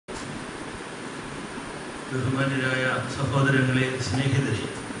ബഹുമാന്യരായ സഹോദരങ്ങളെ, സ്നേഹിതരെ,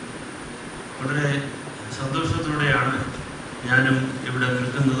 വളരെ സന്തോഷത്തോടെയാണ് ഞാനും ഇവിടെ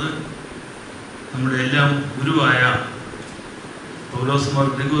നിൽക്കുന്നത്. നമ്മുടെ എല്ലാം ഗുരുവായ പൗലോസ് മാർ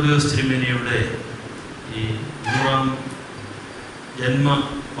ഗ്രിഗോറിയോസ് തിരുമേനിയുടെ ഈ 100ാം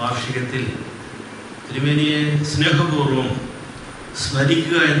ജന്മവാർഷികത്തിൽ തിരുമേനിയെ സ്നേഹപൂർവ്വം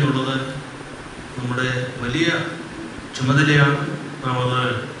സ്മരിക്കുക എന്നുള്ളത് നമ്മുടെ വലിയ ചുമതലയാണ്. നാം അത്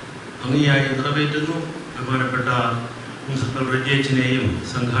ഭംഗിയായി നിറവേറ്റുന്നു. ബഹുമാനപ്പെട്ട പ്രിൻസിപ്പൽ റെജിയച്ചനെയും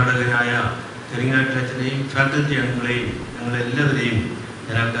സംഘാടകനായ കരിങ്ങാറ്റച്ചനെയും ഫാക്കൽറ്റി അംഗങ്ങളെയും ഞങ്ങളെല്ലാവരെയും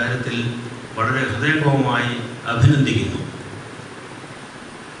ഞാൻ ആ കാര്യത്തിൽ വളരെ ഹൃദയംഗമമായി അഭിനന്ദിക്കുന്നു.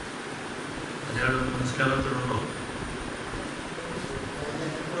 Malayalam മനസ്സിലാകത്തുണ്ടോ?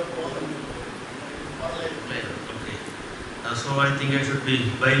 Okay. So I think I should be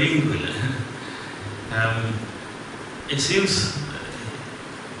bilingual. It seems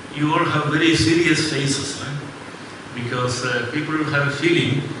you all have very serious faces, because people have a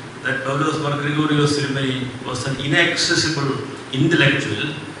feeling that Paulos Mar Gregorios Seminary was an inaccessible intellectual,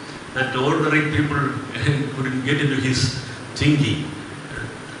 that ordinary people couldn't get into his thinking.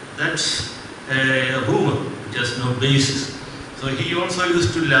 That's a rumor, just no basis. So he also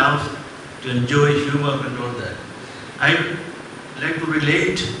used to laugh, to enjoy humor and all that. I like to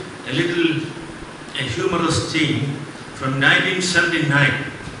relate a humorous thing from 1979.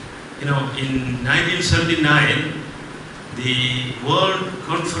 You know, in 1979, the World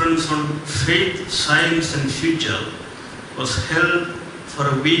Conference on Faith, Science and Future was held for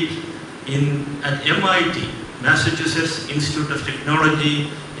a week at MIT, Massachusetts Institute of Technology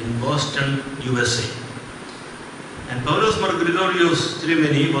in Boston, USA. And Paulos Mar Gregorios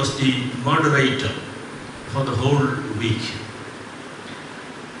Tirumeni was the moderator for the whole week.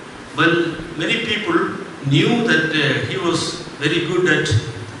 Well, many people knew that he was very good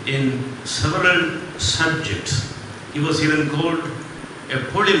in several subjects. He was even called a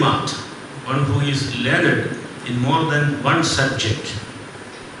polymath, one who is learned in more than one subject.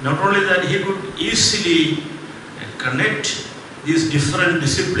 Not only that, he could easily connect these different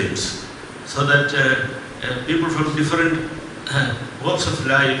disciplines so that people from different walks of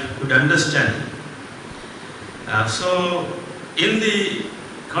life could understand. So in the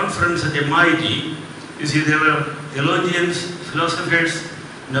conference at MIT, you see there were theologians, philosophers,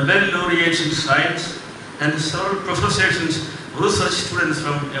 Nobel laureates in science, and several professors and research students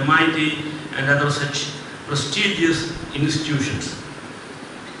from MIT and other such prestigious institutions.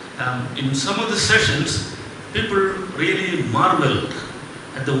 In some of the sessions, people really marveled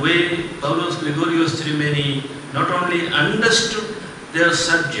at the way Paulos Gregorios Tirumeni not only understood their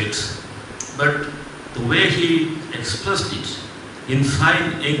subjects, but the way he expressed it in fine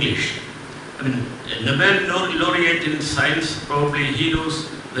English. I mean, a Nobel laureate in science, probably he knows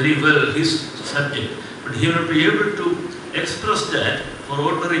very well his subject, but he will be able to express that for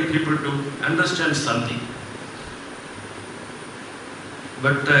ordinary people to understand something.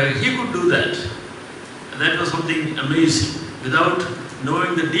 But he could do that. That was something amazing. Without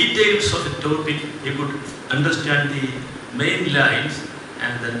knowing the details of the topic, he could understand the main lines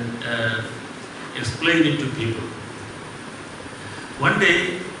and then explain it to people. One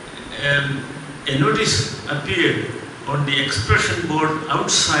day, a notice appeared on the expression board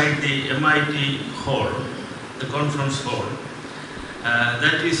outside the MIT hall, the conference hall.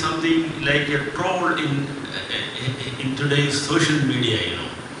 That is something like a troll in today's social media, you know.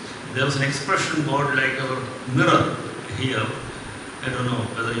 There was an expression board like our mirror here. I don't know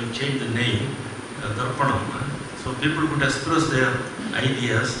whether you change the name, Darpanam. So people could express their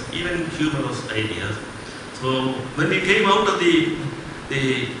ideas, even humorous ideas. So when we came out of the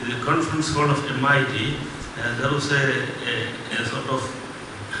conference hall of MIT, there was a sort of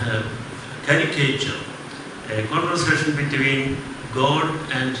caricature, a conversation between God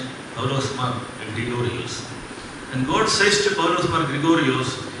and Paulos Mar Gregorios. And God says to Paulos Mar Gregorios,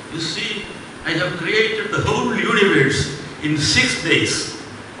 you see, I have created the whole universe in 6 days.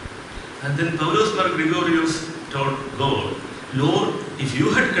 And then Paulos Mar Gregorios told God, Lord, if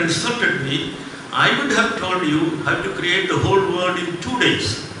you had consulted me, I would have told you how to create the whole world in 2 days.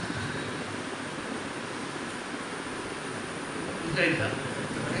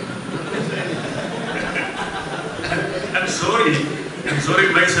 I'm sorry,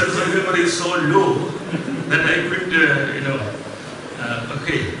 my sense of humor is so low that I couldn't,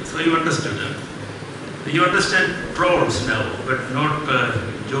 okay, so you understood. You understand trolls now, but not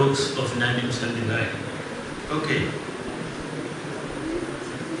jokes of 1979. Okay.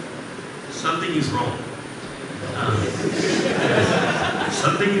 Something is wrong.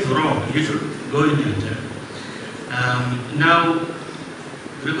 Something is wrong. You should go into it. Now,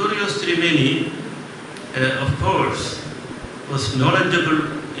 Gregorios Tirumeni of course, was knowledgeable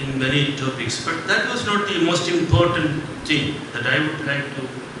in many topics, but that was not the most important thing that I would like to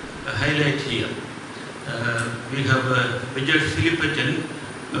highlight here. We have Vijay Philippetan,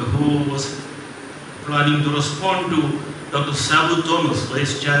 who was planning to respond to Dr. Sabu Thomas,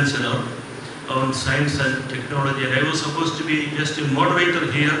 Vice Chancellor, on science and technology, and I was supposed to be just a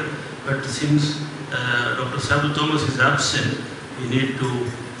moderator here, but since Dr. Sabu Thomas is absent, we need to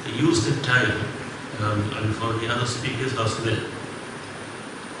use the time and for the other speakers as well.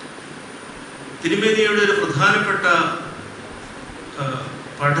 തിരുമേനിയുടെ ഒരു പ്രധാനപ്പെട്ട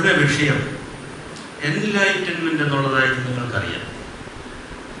പഠന വിഷയം enlightenment എന്നുള്ളതായിട്ട് നിങ്ങൾക്കറിയാം.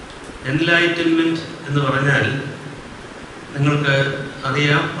 Enlightenment എന്ന് പറഞ്ഞാൽ നിങ്ങൾക്ക്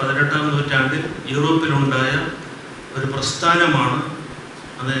അറിയാം, 18-ാം നൂറ്റാണ്ടിൽ യൂറോപ്പിലുണ്ടായ ഒരു പ്രസ്ഥാനമാണ്.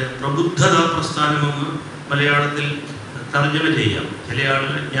 അത് പ്രബുദ്ധത പ്രസ്ഥാനമെന്ന് മലയാളത്തിൽ തർജ്ജമ ചെയ്യാം. ചില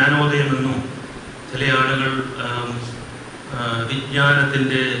ആളുകൾ ജ്ഞാനോദയമെന്നും, ചില ആളുകൾ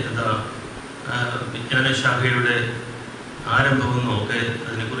വിജ്ഞാനത്തിൻ്റെ വിജ്ഞാനശാഖയുടെ ആരംഭമെന്നും ഒക്കെ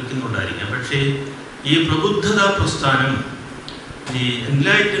അതിനെ കുറിക്കുന്നുണ്ടായിരിക്കാം. പക്ഷേ ഈ പ്രബുദ്ധത പ്രസ്ഥാനം, the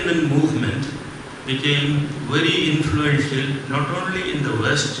Enlightenment movement, became very influential not only in the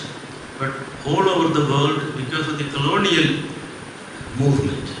West but all over the world because of the colonial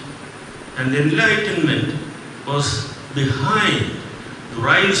movement. And the Enlightenment was behind the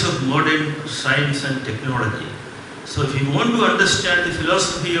rise of modern science and technology. So if you want to understand the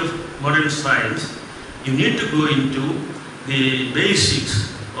philosophy of modern science, you need to go into the basics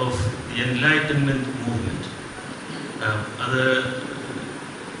of the Enlightenment movement.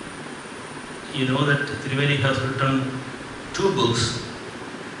 You know that Triveni has written 2 books,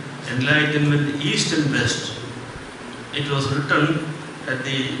 Enlightenment East and West. It was written at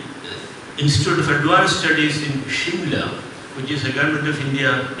the Institute of Advanced Studies in Shimla, which is a Government of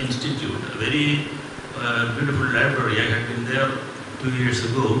India institute, a very beautiful library. I had been there 2 years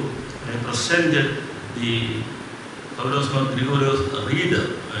ago. I presented the Paulos Gregorios reader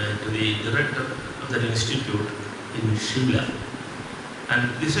to the director of that institute in Shimla. And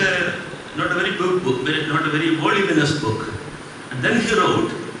this is not a very good book, not a very voluminous book. And then he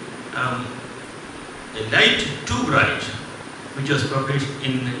wrote A Light Too Bright, which was published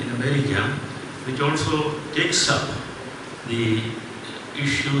in America, which also takes up the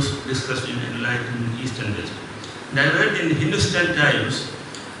issues discussed in Enlightenment East and West. And I read in Hindustan Times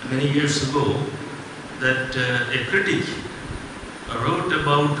many years ago that a critic wrote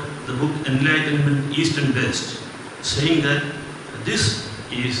about the book Enlightenment East and West, saying that this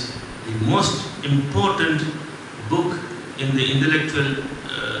is the most important book in the intellectual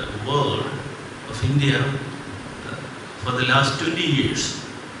world of India for the last 20 years.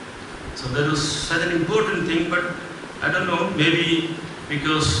 So that was such an important thing, but I don't know, maybe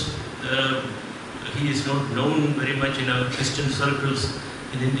because he is not known very much in our Christian circles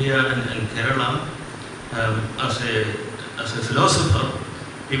in India and Kerala as a philosopher,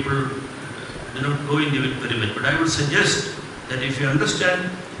 people do not go into it very much. But I would suggest that if you understand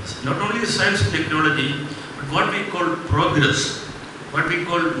not only the science and technology, but what we call progress, what we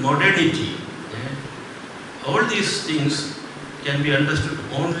call modernity, all these things can be understood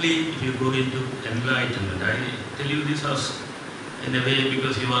only if you go into enlightenment. I tell you this as in a way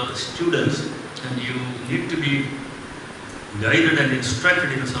because you are students and you need to be guided and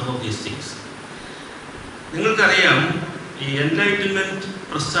instructed in some of these things. നിങ്ങൾക്കറിയാം, ഈ enlightenment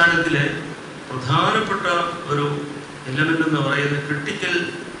പ്രസ്ഥാനത്തിലെ പ്രധാനപ്പെട്ട ഒരു element എന്ന് പറയുന്നത് critical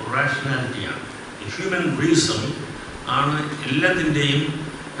റാഷണാലിറ്റിയാണ്. Human reason ആണ് എല്ലാത്തിൻ്റെയും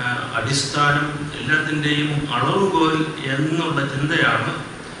അടിസ്ഥാനം, എല്ലാത്തിൻ്റെയും അളവുകോൽ എന്നുള്ള ചിന്തയാണ്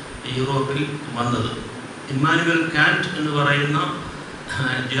യൂറോപ്പിൽ വന്നത്. ഇമ്മാനുവൽ കാന്റ് എന്ന് പറയുന്ന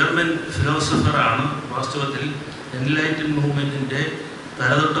ജർമ്മൻ ഫിലോസഫറാണ് വാസ്തവത്തിൽ എൻലൈറ്റൻ മൂവ്മെൻറ്റിൻ്റെ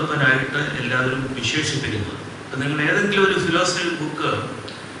തലതൊട്ടപ്പനായിട്ട് എല്ലാവരും വിശേഷിപ്പിക്കുന്നത്. അപ്പം നിങ്ങൾ ഏതെങ്കിലും ഒരു ഫിലോസഫി ബുക്ക്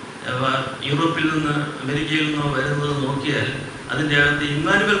യൂറോപ്പിൽ നിന്ന് അമേരിക്കയിൽ നിന്നോ വരുന്നത് നോക്കിയാൽ അതിൻ്റെ അകത്ത്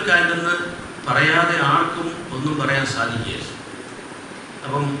ഇമ്മാനുവൽ കാന്റ് എന്ന് പറയാതെ ആർക്കും ഒന്നും പറയാൻ സാധിക്കില്ല.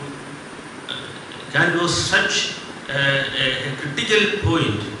 അപ്പം Kant was such A critical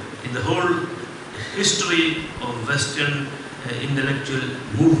point in the whole history of Western intellectual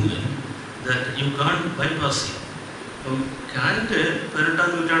movement that you can't bypass it. Kant 18-ാം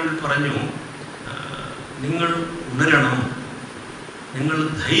നൂറ്റാണ്ടിൽ പറഞ്ഞു, നിങ്ങൾ ഉണരണം, നിങ്ങൾ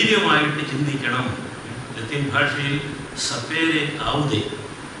ധൈര്യമായിട്ട് ചിന്തിക്കണം. ലത്തീൻ ഭാഷയിൽ സപ്പേരെ ആവുതേ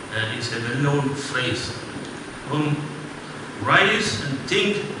is A well known phrase. അപ്പം റൈസ് ആൻഡ്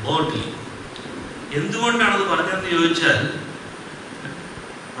തിങ്ക് ബോൾഡ്ലി. എന്തുകൊണ്ടാണത് പറഞ്ഞതെന്ന് ചോദിച്ചാൽ,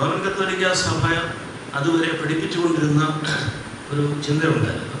 റോമൻ കത്തോലിക്ക സഭ അതുവരെ പഠിപ്പിച്ചുകൊണ്ടിരുന്ന ഒരു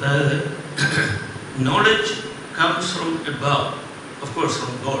ചിന്തയുണ്ട്. അതായത് knowledge comes from above, of course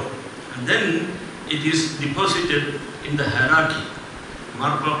from God, and then it is deposited in the hierarchy.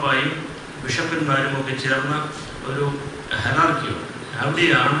 മാർപ്പാപ്പായും ബിഷപ്പന്മാരും ഒക്കെ ചേർന്ന ഒരു ഹെറാർക്കിയുണ്ട്.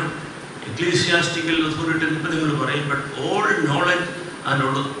 അവിടെയാണ് എക്ലീസിയാസ്റ്റിക്കൽ അതോറിറ്റി ഇപ്പം നിങ്ങൾ പറയും, but all knowledge and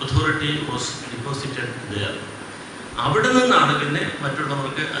authority was deposited there. അവിടെ നിന്നാണ് പിന്നെ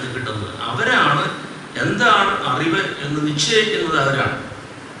മറ്റുള്ളവർക്ക് അത് കിട്ടുന്നത്. അവരാണ് എന്താണ് അറിവ് എന്ന് നിശ്ചയിക്കുന്നത്. അവരാണ്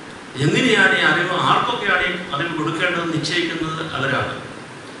എങ്ങനെയാണ് ഈ അറിവ്, ആർക്കൊക്കെയാണ് ഈ അറിവ് കൊടുക്കേണ്ടതെന്ന് നിശ്ചയിക്കുന്നത് അവരാണ്.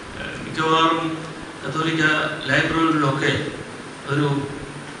 മിക്കവാറും കത്തോലിക്ക ലൈബ്രറികളിലൊക്കെ ഒരു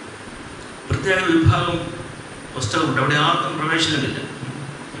പ്രത്യേക വിഭാഗം പുസ്തകമുണ്ട്, അവിടെ ആർക്കും പ്രവേശനമില്ല.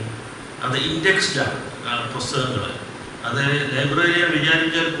 അത് ഇൻഡെക്സ്ഡാണ് പുസ്തകങ്ങൾ. അത് ലൈബ്രറിയെ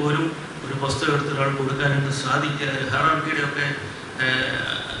വിചാരിച്ചാൽ പോലും ഒരു പുസ്തകം എടുത്ത് ഒരാൾ കൊടുക്കാനായിട്ട് സാധിക്കുക. ഹെറാർക്കിയുടെ ഒക്കെ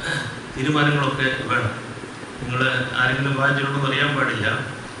തീരുമാനങ്ങളൊക്കെ വേണം. നിങ്ങൾ ആരെങ്കിലും വായിച്ചിട്ടുണ്ടെന്ന് അറിയാൻ പാടില്ല.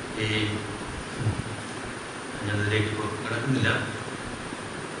 ഈ ഞാനതിലേക്ക് ഇപ്പോൾ കിടക്കുന്നില്ല.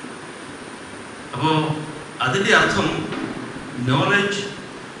 അപ്പോൾ അതിൻ്റെ അർത്ഥം knowledge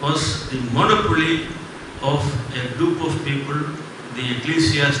was the monopoly of a group of people, the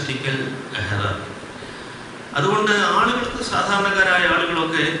ecclesiastical hierarchy. അതുകൊണ്ട് ആളുകൾക്ക്, സാധാരണക്കാരായ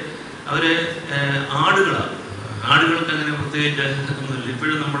ആളുകളൊക്കെ അവരെ ആടുകളാണ്. ആടുകൾക്ക് അങ്ങനെ പ്രത്യേകിച്ച് ഒന്നുമില്ല.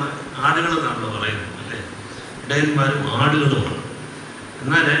 ഇപ്പോഴും നമ്മുടെ ആടുകളെന്നാണല്ലോ പറയുന്നത്, അല്ലേ? ഇടയന്മാരും ആടുകളുമാണ്.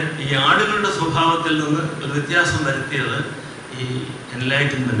 എന്നാൽ ഈ ആടുകളുടെ സ്വഭാവത്തിൽ നിന്ന് ഒരു വ്യത്യാസം വരുത്തിയത് ഈ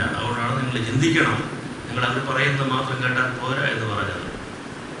എൻലൈറ്റൻമെൻ്റ് ആണ്. അതുകൊണ്ടാണ് നിങ്ങൾ ചിന്തിക്കണം, നിങ്ങൾ അവർ പറയുന്നത് മാത്രം കേട്ടാൽ പോരാ എന്ന് പറഞ്ഞത്.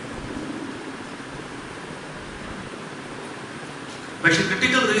 പക്ഷെ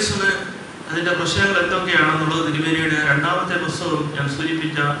ക്രിട്ടിക്കൽ റീസണ് അതിൻ്റെ പ്രശ്നങ്ങൾ എന്തൊക്കെയാണെന്നുള്ളത് തിരുമേനിയുടെ രണ്ടാമത്തെ പുസ്തകം ഞാൻ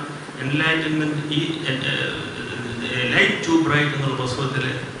സൂചിപ്പിച്ച എൻലൈറ്റൻമെൻറ്റ്, ഈ ലൈറ്റ് ടു ബ്രൈറ്റ് എന്നുള്ള പുസ്തകത്തിൽ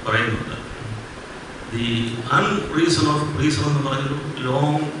പറയുന്നുണ്ട്. ദി അൺറീസൺ ഓഫ് റീസൺ എന്ന് പറഞ്ഞൊരു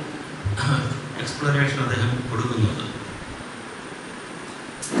ലോങ് എക്സ്പ്ലനേഷൻ അദ്ദേഹം കൊടുക്കുന്നുണ്ട്.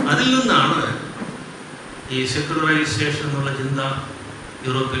 അതിൽ നിന്നാണ് ഈ സെക്യുലറൈസേഷൻ എന്നുള്ള ചിന്ത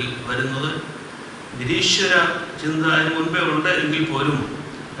യൂറോപ്പിൽ വരുന്നത്. നിരീശ്വര ചിന്ത അതിന് മുൻപേ ഉണ്ട് എങ്കിൽ പോലും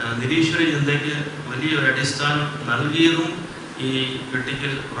നിരീശ്വര ചിന്തയ്ക്ക് വലിയൊരു അടിസ്ഥാനം നൽകിയതും ഈ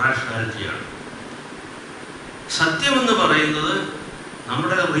ക്രിട്ടിക്കൽ റാഷണാലിറ്റിയാണ്. സത്യമെന്ന് പറയുന്നത്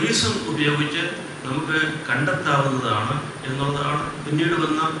നമ്മുടെ റീസൺ ഉപയോഗിച്ച് നമുക്ക് കണ്ടെത്താവുന്നതാണ് എന്നുള്ളതാണ് പിന്നീട്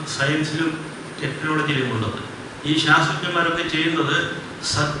വന്ന സയൻസിലും ടെക്നോളജിയിലും ഉള്ളത്. ഈ ശാസ്ത്രജ്ഞന്മാരൊക്കെ ചെയ്യുന്നത്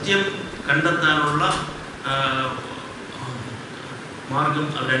സത്യം കണ്ടെത്താനുള്ള മാർഗം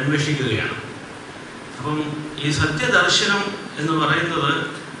അവരന്വേഷിക്കുകയാണ്. അപ്പം ഈ സത്യദർശനം എന്ന് പറയുന്നത്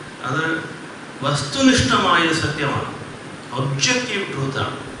അത് വസ്തുനിഷ്ഠമായ സത്യമാണ്, ഒബ്ജക്റ്റീവ്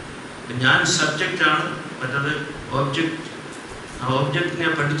ട്രൂത്താണ്. ഞാൻ സബ്ജക്റ്റാണ്, മറ്റത് ഓബ്ജക്റ്റ്. ആ ഒബ്ജക്റ്റിനെ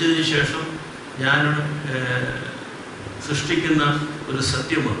പഠിച്ചതിന് ശേഷം ഞാൻ സൃഷ്ടിക്കുന്ന ഒരു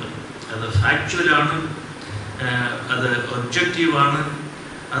സത്യമുണ്ട്. അത് ഫാക്ച്വലാണ്, അത് ഒബ്ജക്റ്റീവാണ്,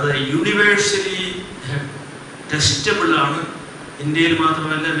 അത് യൂണിവേഴ്സലി ടെസ്റ്റബിളാണ്. ഇന്ത്യയിൽ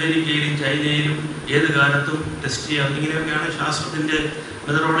മാത്രമല്ല, അമേരിക്കയിലും ചൈനയിലും ഏത് കാലത്തും ടെസ്റ്റ് ചെയ്യാം. ഇങ്ങനെയൊക്കെയാണ് ശാസ്ത്രത്തിൻ്റെ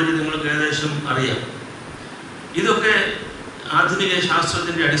മെത്തഡോളജി. നിങ്ങൾക്ക് ഏകദേശം അറിയാം. ഇതൊക്കെ ആധുനിക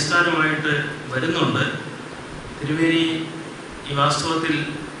ശാസ്ത്രത്തിൻ്റെ അടിസ്ഥാനമായിട്ട് വരുന്നുണ്ട്. തിരുമേനി ഈ വാസ്തവത്തിൽ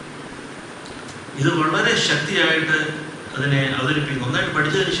ഇത് വളരെ ശക്തിയായിട്ട് അതിനെ അവതരിപ്പിക്കുന്നു. നന്നായിട്ട്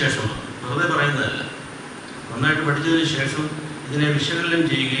പഠിച്ചതിന് ശേഷം, വെറുതെ പറയുന്നതല്ല, നന്നായിട്ട് പഠിച്ചതിന് ശേഷം ഇതിനെ വിശകലനം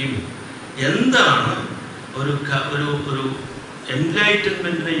ചെയ്യുകയും എന്താണ് ഒരു ഒരു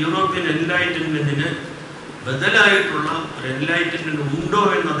എൻലൈറ്റൻമെൻറ്റിന്, യൂറോപ്യൻ എൻലൈറ്റൻമെൻറ്റിന് ബദലായിട്ടുള്ള ഒരു എൻലൈറ്റൻമെൻറ്റ് ഉണ്ടോ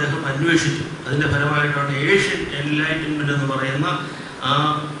എന്ന് അദ്ദേഹം അന്വേഷിച്ചു. അതിൻ്റെ ഫലമായിട്ടാണ് ഏഷ്യൻ എൻലൈറ്റൻമെൻറ്റ് എന്ന് പറയുന്ന ആ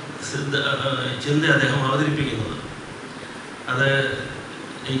ചിന്ത അദ്ദേഹം അവതരിപ്പിക്കുന്നത്. അത്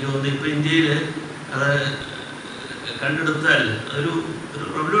എനിക്ക് തോന്നുന്നു ഇപ്പോൾ ഇന്ത്യയിൽ അത് കണ്ടെടുത്താൽ അതൊരു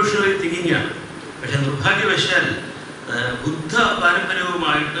റവല്യൂഷണറി തിങ്കിങ്ങാണ്. പക്ഷെ നിർഭാഗ്യവശാൽ ബുദ്ധ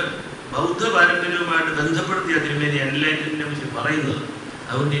പാരമ്പര്യവുമായിട്ട്, ബൗദ്ധ പാരമ്പര്യവുമായിട്ട് ബന്ധപ്പെടുത്തിയ തിരുമേനി എൻലൈറ്റൻമെൻറ്റിനെ കുറിച്ച് പറയുന്നത്.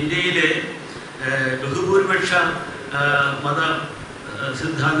 അതുകൊണ്ട് ഇന്ത്യയിലെ ബഹുഭൂരിപക്ഷ മത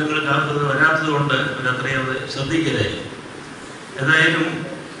സിദ്ധാന്തങ്ങൾക്കകത്ത് വരാത്തത് കൊണ്ട് അവരത്രയും അത് ശ്രദ്ധിക്കലായി. ഏതായാലും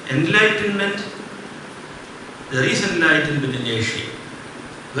enlightenment, there is enlightenment in Asia.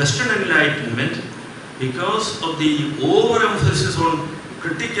 Western enlightenment, because of the overemphasis on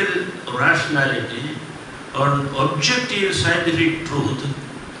critical rationality, on objective scientific truth,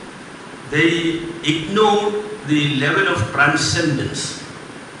 they ignored the level of transcendence.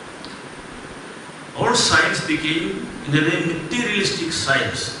 All science became, in a way, materialistic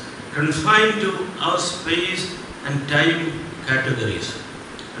science, confined to our space and time categories.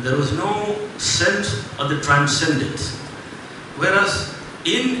 And there was no sense of the transcendence. Whereas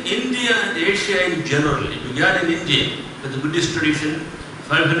in India and Asia in general, it began in India with the Buddhist tradition,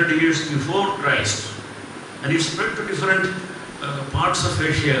 500 years before Christ, and it spread to different parts of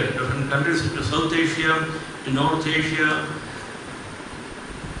Asia, different countries, to South Asia, to North Asia,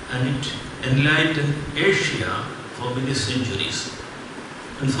 and it enlightened Asia for many centuries.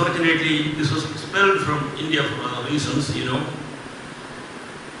 Unfortunately, this was expelled from India for other reasons, you know.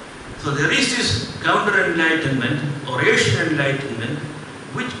 So there is this counter-enlightenment or Asian enlightenment,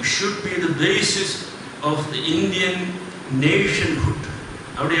 which should be the basis of the Indian nationhood.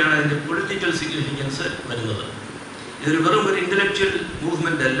 അവിടെയാണ് അതിൻ്റെ political significance വരുന്നത്. ഇതൊരു വെറും ഒരു intellectual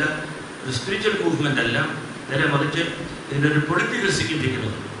movement അല്ല, ഒരു spiritual movement അല്ല, നേരെ മറിച്ച് ഇതിനൊരു പൊളിറ്റിക്കൽ സിഗ്നിഫിക്കൻസ്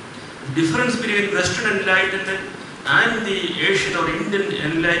ഉണ്ട്. Difference between Western enlightenment and the Asian or Indian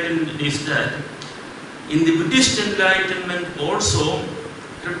enlightenment is that in the Buddhist enlightenment also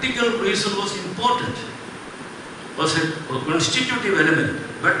critical reason was important, was a constitutive element,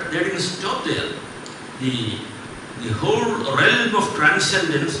 but they didn't stop there. The whole realm of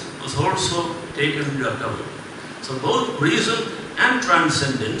transcendence was also taken into account. So both reason and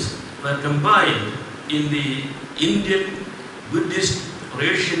transcendence were combined in the Indian Buddhist or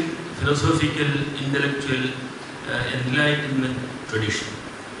Asian philosophical, intellectual enlightenment tradition.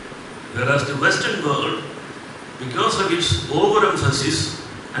 Whereas the Western world, because of its overemphasis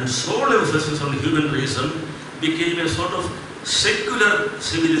and sole emphasis on human reason, became a sort of secular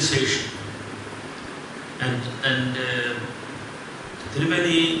civilization. And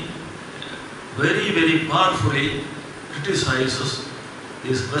Tirumani very, very powerfully criticizes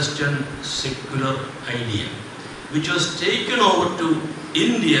this Western secular idea, which was taken over to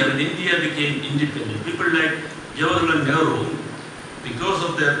India when India became independent. People like Jawaharlal Nehru, because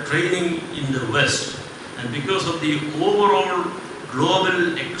of their training in the West and because of the overall global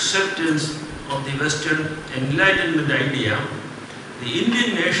acceptance of the Western Enlightenment idea, the Indian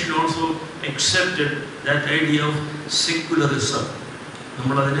nation also accepted that idea of secularism.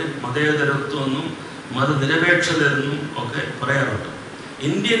 നമ്മളതിന് മതേതരത്വമെന്നും മതനിരപേക്ഷതയെന്നും ഒക്കെ പറയാറുണ്ട്.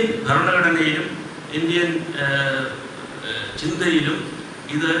 Indian ഭരണഘടനയിലും Indian ചിന്തയിലും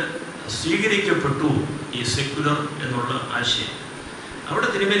ഇത് സ്വീകരിക്കപ്പെട്ടു, ഈ secular എന്നുള്ള ആശയം. അവിടെ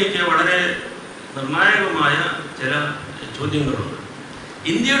തിരുമേനിക്ക് വളരെ നിർണായകമായ ചില ചോദ്യങ്ങളുണ്ട്.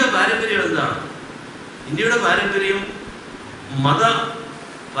 ഇന്ത്യയുടെ പാരമ്പര്യം എന്താണ്? ഇന്ത്യയുടെ പാരമ്പര്യം മത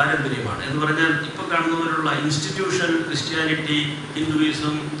പാരമ്പര്യമാണ് എന്ന് പറഞ്ഞാൽ ഇപ്പോൾ കാണുന്നവരുള്ള ഇൻസ്റ്റിറ്റ്യൂഷണൽ ക്രിസ്ത്യാനിറ്റി,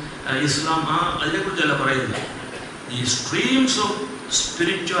 ഹിന്ദുയിസം, ഇസ്ലാം, അതിനെക്കുറിച്ചല്ല പറയുന്നത്. ഈ streams of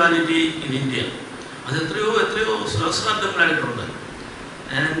spirituality in India അത് എത്രയോ സഹസ്രാബ്ദങ്ങളായിട്ടുണ്ട്.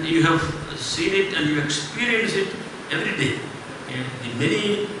 And you have seen it and you experience it every day. The many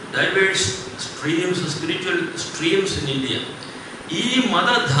diverse streams, spiritual streams in India. ഈ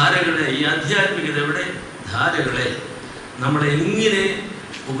മതധാരകളെ, ഈ ആധ്യാത്മികതയുടെ ധാരകളെ നമ്മൾ എങ്ങനെ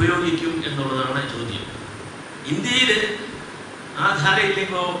ഉപയോഗിക്കും എന്നുള്ളതാണ് ചോദ്യം. ഇന്ത്യയിൽ ആ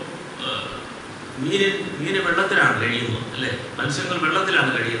ധാരയിലേക്കോ മീന് വെള്ളത്തിലാണ് കഴിയുന്നത്, അല്ലേ? മത്സ്യങ്ങൾ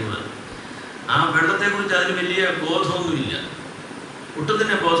വെള്ളത്തിലാണ് കഴിയുന്നത്. ആ വെള്ളത്തെക്കുറിച്ച് അതിന് വലിയ ബോധമൊന്നുമില്ല, ഒട്ടും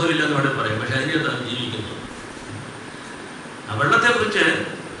തന്നെ ബോധമില്ല എന്ന് വേണമെങ്കിൽ പറയാം. പക്ഷെ അതിനകത്താണ് ജീവിക്കുന്നത്. ആ വെള്ളത്തെക്കുറിച്ച്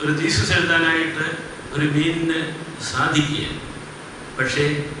ഒരു തീസിസ് എഴുതാനായിട്ട് ഒരു മീനിന് സാധിക്കുക, പക്ഷേ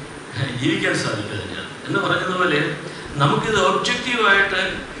ജീവിക്കാൻ സാധിക്കുക തന്നെയാണ്. എന്ന് പറഞ്ഞതുപോലെ നമുക്കിത് ഒബ്ജക്റ്റീവായിട്ട്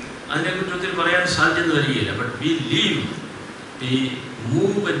അതിനെക്കുറിച്ച് ഒത്തിരി പറയാൻ സാധ്യത വരികയില്ല. But we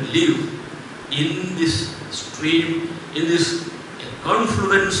move and live in this stream, in this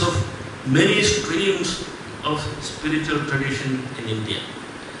confluence of many streams of spiritual tradition in India.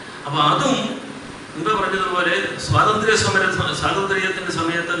 അപ്പോൾ അതും മുമ്പ് പറഞ്ഞതുപോലെ സ്വാതന്ത്ര്യത്തിൻ്റെ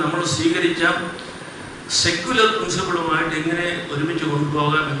സമയത്ത് നമ്മൾ സ്വീകരിച്ച സെക്യുലർ പ്രിൻസിപ്പിളുമായിട്ട് എങ്ങനെ ഒരുമിച്ച്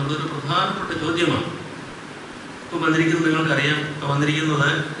കൊണ്ടുപോകാം എന്നുള്ളതൊരു പ്രധാനപ്പെട്ട ചോദ്യമാണ്. ഇപ്പോൾ വന്നിരിക്കുന്നത് നിങ്ങൾക്കറിയാം, വന്നിരിക്കുന്നത്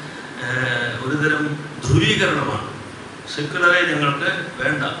ഒരുതരം ധ്രുവീകരണമാണ്. സെക്യുലറെ ഞങ്ങൾക്ക്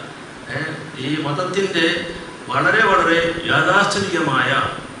വേണ്ട, ഈ മതത്തിൻ്റെ വളരെ വളരെ യാഥാസ്ഥിതികമായ,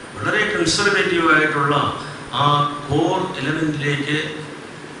 വളരെ കൺസർവേറ്റീവായിട്ടുള്ള ആ കോർ എലമെൻറ്റിലേക്ക്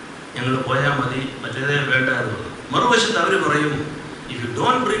ഞങ്ങൾ പോയാൽ മതി, മറ്റേതേ വേണ്ട എന്നുള്ളത്. മറുവശത്ത് അവർ പറയും, if you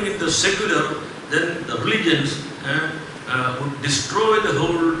don't bring in the secular, then the religions would destroy the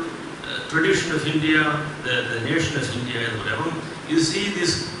whole tradition of India, the nation of India എന്ന് പറയും. അപ്പം you see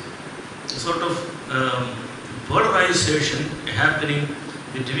this sort of polarization happening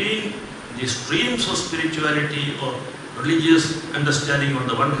between the streams of spirituality or religious understanding on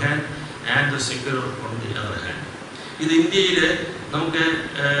the one hand and the secular on the other hand. ഇത് ഇന്ത്യയിൽ നമുക്ക്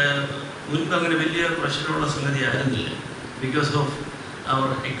മുൻപ് അങ്ങനെ വലിയ പ്രശ്നമുള്ള സംഗതി ആയിരുന്നില്ല. Because of our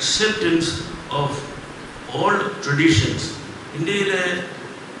acceptance of all traditions. ഇന്ത്യയിലെ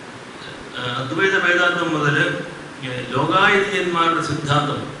അദ്വൈത വേദാന്തം മുതൽ ലോകായതീയന്മാരുടെ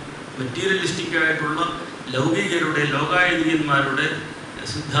സിദ്ധാന്തം, മെറ്റീരിയലിസ്റ്റിക് ആയിട്ടുള്ള ലൗകികരുടെ, ലോകായതീയന്മാരുടെ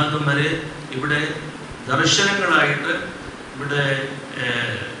സിദ്ധാന്തം വരെ ഇവിടെ ദർശനങ്ങളായിട്ട്, ഇവിടെ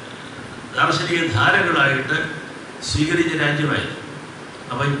ദാർശനിക ധാരകളായിട്ട് സ്വീകരിച്ച രാജ്യമായി.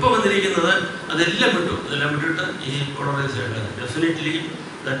 അപ്പോൾ ഇപ്പോൾ വന്നിരിക്കുന്നത് അതെല്ലാം വിട്ടിട്ട് ഈ polarisation, definitely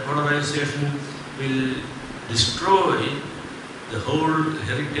that polarisation will destroy the whole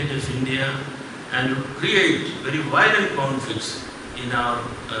heritage of India and create very violent conflicts in our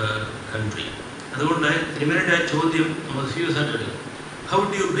country. അതുകൊണ്ട് തിരുമേനിയുടെ ചോദ്യം നമ്മൾ സീരിയസ് ആയിട്ട് എടുക്കും. How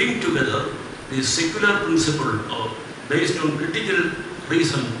do you bring together the secular principle of based on critical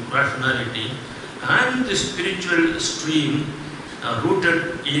reason, rationality, and the spiritual stream rooted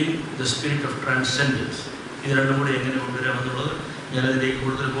in the spirit of transcendence? ഇത് രണ്ടും കൂടി എങ്ങനെ കൊണ്ടുവരാമെന്നുള്ളത് ഞാനതിലേക്ക്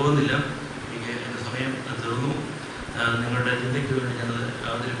കൂടുതൽ പോകുന്നില്ല. എനിക്ക് എൻ്റെ സമയം തീർന്നു. നിങ്ങളുടെ ചിന്തയ്ക്ക് വേണ്ടി ഞാനത്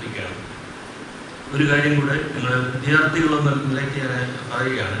അവതരിപ്പിക്കുകയാണ്. ഒരു കാര്യം കൂടെ നിങ്ങൾ വിദ്യാർത്ഥികളെന്ന നിലയ്ക്ക് ഞാൻ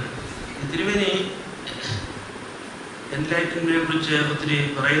പറയുകയാണ്. തിരുമേനി എൻലൈറ്റൻമെന്റിനെ കുറിച്ച് ഒത്തിരി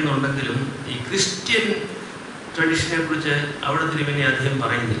പറയുന്നുണ്ടെങ്കിലും ഈ ക്രിസ്ത്യൻ ട്രഡീഷനെ കുറിച്ച് അവിടെ തിരുമേനി അധികം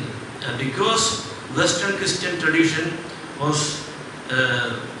പറയുന്നില്ല. Because western Christian tradition was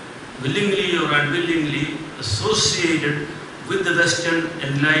willingly or unwillingly associated with the Western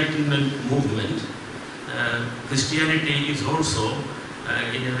Enlightenment movement. Christianity is also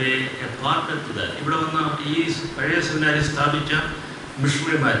in a way a partner to that. ഇവിടെ വന്ന ഈ പഴയ സെമിനാരി സ്ഥാപിച്ച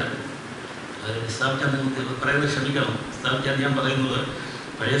മിഷണറിമാർ, സ്ഥാപിക്കാൻ നിങ്ങൾക്ക് പറയുന്നത് ക്ഷമിക്കണം, സ്ഥാപിക്കാൻ ഞാൻ പറയുന്നത്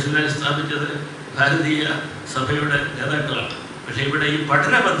പഴയ സെമിനാരി സ്ഥാപിച്ചത് ഭാരതീയ സഭയുടെ നേതാക്കളാണ്. പക്ഷേ ഇവിടെ ഈ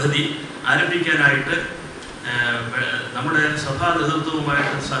പഠന പദ്ധതി ആരംഭിക്കാനായിട്ട് നമ്മുടെ സഭാ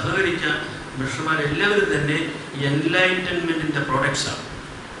നേതൃത്വവുമായിട്ട് സഹകരിച്ച മിഷണറിമാരെല്ലാവരും തന്നെ ഈ എൻലൈറ്റൻമെൻറ്റിൻ്റെ പ്രോഡക്ട്സാണ്.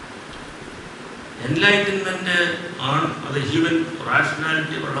 എൻലൈറ്റൻമെൻറ്റ് ആണ്, അത് ഹ്യൂമൻ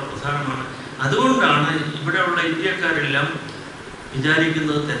റാഷണാലിറ്റി വളരെ പ്രധാനമാണ്. അതുകൊണ്ടാണ് ഇവിടെയുള്ള ഇന്ത്യക്കാരെല്ലാം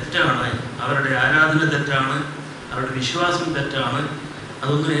വിചാരിക്കുന്നത് തെറ്റാണ്, അവരുടെ ആരാധന തെറ്റാണ്, അവരുടെ വിശ്വാസം തെറ്റാണ്,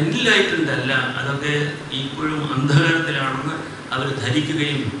 അതൊന്നും എൻലൈറ്റൻഡ് അല്ല, അതൊക്കെ ഇപ്പോഴും അന്ധകാരത്തിലാണെന്ന് അവർ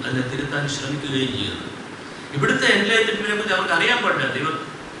ധരിക്കുകയും അതിനെ തിരുത്താൻ ശ്രമിക്കുകയും ചെയ്യുന്നത്. ഇവിടുത്തെ എൻലൈറ്റൻമെൻറ്റിനെ കുറിച്ച് അവർക്ക് അറിയാൻ പാടില്ല. ഇവർ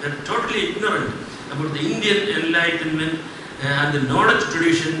totally ignorant about the Indian enlightenment and the knowledge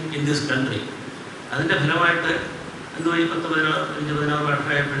tradition in this country. അതിൻ്റെ ഫലമായിട്ട് എന്തോ ഈ 10-15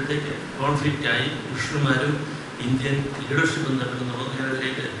 വർഷമായപ്പോഴത്തേക്ക് കോൺഫ്ലിക്റ്റായി മിഷണറിമാരും ഇന്ത്യൻ ലീഡർഷിപ്പും തമ്മിലെന്നുള്ളത്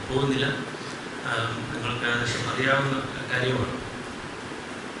ഞാനതിലേക്ക് പോകുന്നില്ല, നിങ്ങൾക്ക് ഏകദേശം അറിയാവുന്ന കാര്യമാണ്.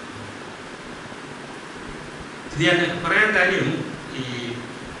 ഇത് ഞാൻ പറയാൻ കാര്യം, ഈ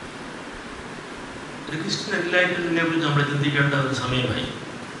ക്രിസ്ത്യൻ എൻലൈറ്റൻമെന്റിനെ കുറിച്ച് നമ്മൾ ചിന്തിക്കേണ്ട ഒരു സമയമായി.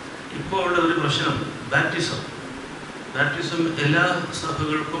 ഇപ്പോൾ ഉള്ള ഒരു പ്രശ്നം ബാപ്റ്റിസം എല്ലാ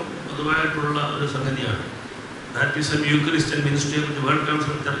സഭകൾക്കും പൊതുവായിട്ടുള്ള ഒരു സംഗതിയാണ്. ബാപ്റ്റിസം യൂക്രിസ്ത്യൻ മിനിസ്ട്രിയെ കുറിച്ച് വേൾഡ്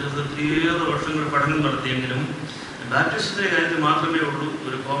കൗൺസിൽ ചർച്ച 30 വർഷങ്ങൾ പഠനം നടത്തിയെങ്കിലും ബാപ്റ്റിസത്തിൻ്റെ കാര്യത്തിൽ മാത്രമേ ഉള്ളൂ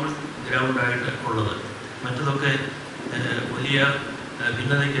ഒരു കോമൺ ഗ്രൗണ്ടായിട്ട് ഉള്ളത്. മറ്റതൊക്കെ വലിയ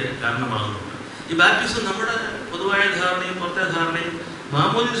ഭിന്നതയ്ക്ക് കാരണമാകുന്നുണ്ട്. ഈ ബാപ്റ്റിസം നമ്മുടെ പൊതുവായ ധാരണയും പുറത്തെ ധാരണയും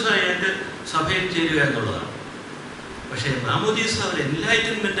മാമോദീസ എൻ്റെ സഭയിൽ ചേരുക എന്നുള്ളതാണ്. പക്ഷേ മാമോദീസ ഒരു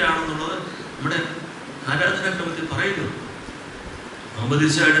എൻലൈറ്റൻമെൻ്റ് ആണെന്നുള്ളത് നമ്മുടെ ആരാധനാക്രമത്തിൽ പറയുന്നു.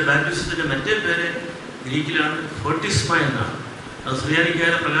 മാമോദീസയുടെ ബാപ്റ്റിസത്തിൻ്റെ മറ്റേ പേര് ഗ്രീക്കിലാണ് ഫോർട്ടിസ്മ എന്നാണ്. അത്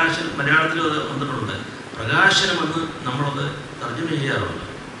ശ്രീയാനിക്കായ പ്രകാശനം, മലയാളത്തിലും അത് വന്നിട്ടുണ്ട്, പ്രകാശനമെന്ന് നമ്മളത് തർജ്ജമ ചെയ്യാറുണ്ട്.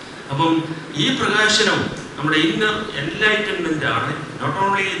 അപ്പം ഈ പ്രകാശനം നമ്മുടെ ഇന്നർ എൻലൈറ്റൻമെൻ്റ് ആണ്. Not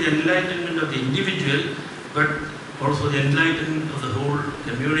only the enlightenment of the individual but also the enlightenment of the whole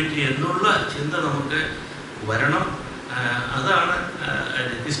community എന്നുള്ള ചിന്ത നമുക്ക് വരണം. അതാണ്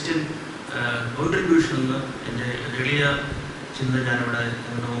ക്രിസ്ത്യൻ കോൺട്രിബ്യൂഷൻ എന്ന് എൻ്റെ എളിയ ചിന്ത ഞാനിവിടെ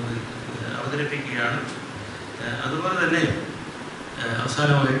നിങ്ങളുടെ മുമ്പിൽ അവതരിപ്പിക്കുകയാണ്. അതുപോലെ തന്നെ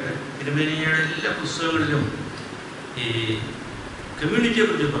അവസാനമായിട്ട് തിരുമേനിയുടെ എല്ലാ പുസ്തകങ്ങളിലും ഈ കമ്മ്യൂണിറ്റിയെ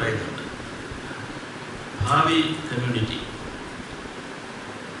കുറിച്ച് പറയുന്നുണ്ട്. ഭാവി കമ്മ്യൂണിറ്റി,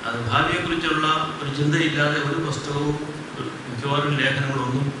 അത് ഭാവിയെക്കുറിച്ചുള്ള ഒരു ചിന്തയില്ലാതെ ഒരു പുസ്തകവും മിക്കവാറും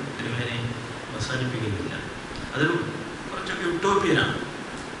ലേഖനങ്ങളൊന്നും തിരുമേനി അവസാനിപ്പിക്കുന്നില്ല. അതൊരു കുറച്ചൊക്കെ യുട്ടോപ്യനാണ്,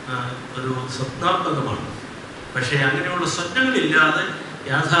 ഒരു സ്വപ്നാത്മകമാണ്. പക്ഷേ അങ്ങനെയുള്ള സ്വപ്നങ്ങളില്ലാതെ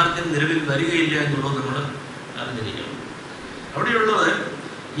യാഥാർത്ഥ്യം നിലവിൽ വരികയില്ല എന്നുള്ളത് നമ്മൾ അറിഞ്ഞിരിക്കണം. അവിടെയുള്ളത്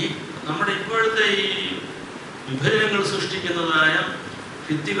ഈ നമ്മുടെ ഇപ്പോഴത്തെ ഈ വിഭജനങ്ങൾ സൃഷ്ടിക്കുന്നതായ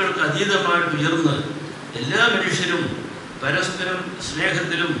ഭിത്തികൾക്ക് അതീതമായിട്ട് ഉയർന്ന് എല്ലാ മനുഷ്യരും പരസ്പരം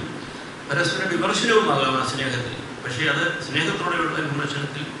സ്നേഹത്തിലും പരസ്പരം വിമർശനവുമാകാം. ആ സ്നേഹത്തിൽ, പക്ഷേ അത് സ്നേഹത്തോടെയുള്ള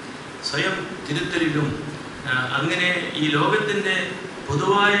വിമർശനത്തിൽ, സ്വയം തിരുത്തലിലും, അങ്ങനെ ഈ ലോകത്തിൻ്റെ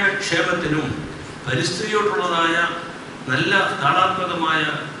പൊതുവായ ക്ഷേമത്തിനും പരിസ്ഥിതിയോടുള്ളതായ നല്ല താളാത്മകമായ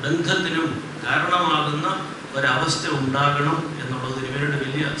ബന്ധത്തിനും കാരണമാകുന്ന ഒരവസ്ഥ ഉണ്ടാകണം എന്നുള്ളത് തിരുമേനിയുടെ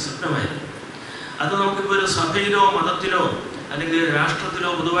വലിയ സ്വപ്നമായിരുന്നു. അത് നമുക്കിപ്പോൾ ഒരു സഭയിലോ മതത്തിലോ അല്ലെങ്കിൽ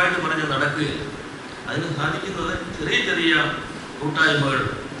രാഷ്ട്രത്തിലോ പൊതുവായിട്ട് പറഞ്ഞ് നടക്കുകയില്ല. അതിന് സാധിക്കുന്നത് ചെറിയ ചെറിയ കൂട്ടായ്മകൾ,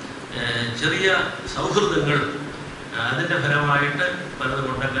 ചെറിയ സൗഹൃദങ്ങൾ, അതിൻ്റെ ഫലമായിട്ട് പലതും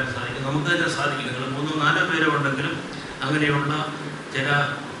ഉണ്ടാക്കാൻ സാധിക്കും. നമുക്ക് തന്നെ സാധിക്കും. നിങ്ങൾ 3-4 പേരോ ഉണ്ടെങ്കിലും അങ്ങനെയുള്ള ചില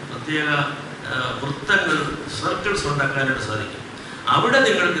പ്രത്യേക വൃത്തങ്ങൾ, സർക്കിൾസ് ഉണ്ടാക്കാനായിട്ട് സാധിക്കും. അവിടെ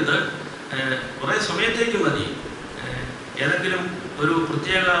നിങ്ങൾക്കിത് കുറേ സമയത്തേക്ക് മതി, ഏതെങ്കിലും ഒരു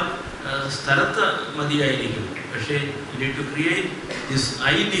പ്രത്യേക സ്ഥലത്ത് മതിയായിരിക്കും. പക്ഷേ you need to create this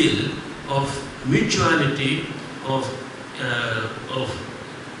ideal of mutuality, of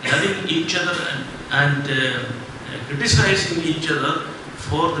loving each other and criticizing each other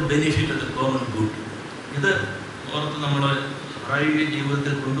for the benefit of the common good. ഇത് ഓർത്ത് നമ്മൾ പ്രായോഗിക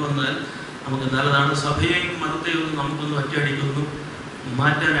ജീവിതത്തിൽ കൊണ്ടുവന്നാൽ നമുക്ക് നല്ലതാണ്. സഭയെയും മതത്തെയും നമുക്കൊന്നും ഒറ്റയടിക്കൊന്നും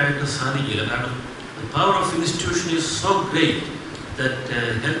മാറ്റാനായിട്ട് സാധിക്കില്ല. കാരണം the power of institution is so great that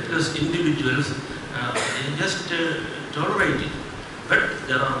helpless individuals just tolerate it. But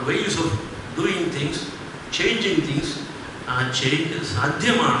there are ways of doing things, changing things. ആ ചേഞ്ച്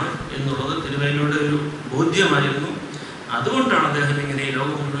സാധ്യമാണ് എന്നുള്ളത് തിരുമേനിയുടെ ഒരു ബോധ്യമായിരുന്നു. അതുകൊണ്ടാണ് അദ്ദേഹം ഇങ്ങനെ ഈ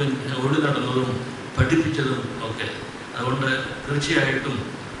ലോകം മുഴുവൻ ഓടി നടന്നതും പഠിപ്പിച്ചതും ഒക്കെ. അതുകൊണ്ട് തീർച്ചയായിട്ടും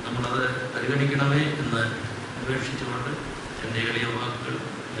നമ്മളത് പരിഗണിക്കണമേ എന്ന് അപേക്ഷിച്ചുകൊണ്ട് എൻ്റെ എളിയ വാക്കുകൾ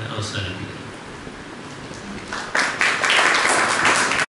അവസാനിപ്പിക്കുന്നു.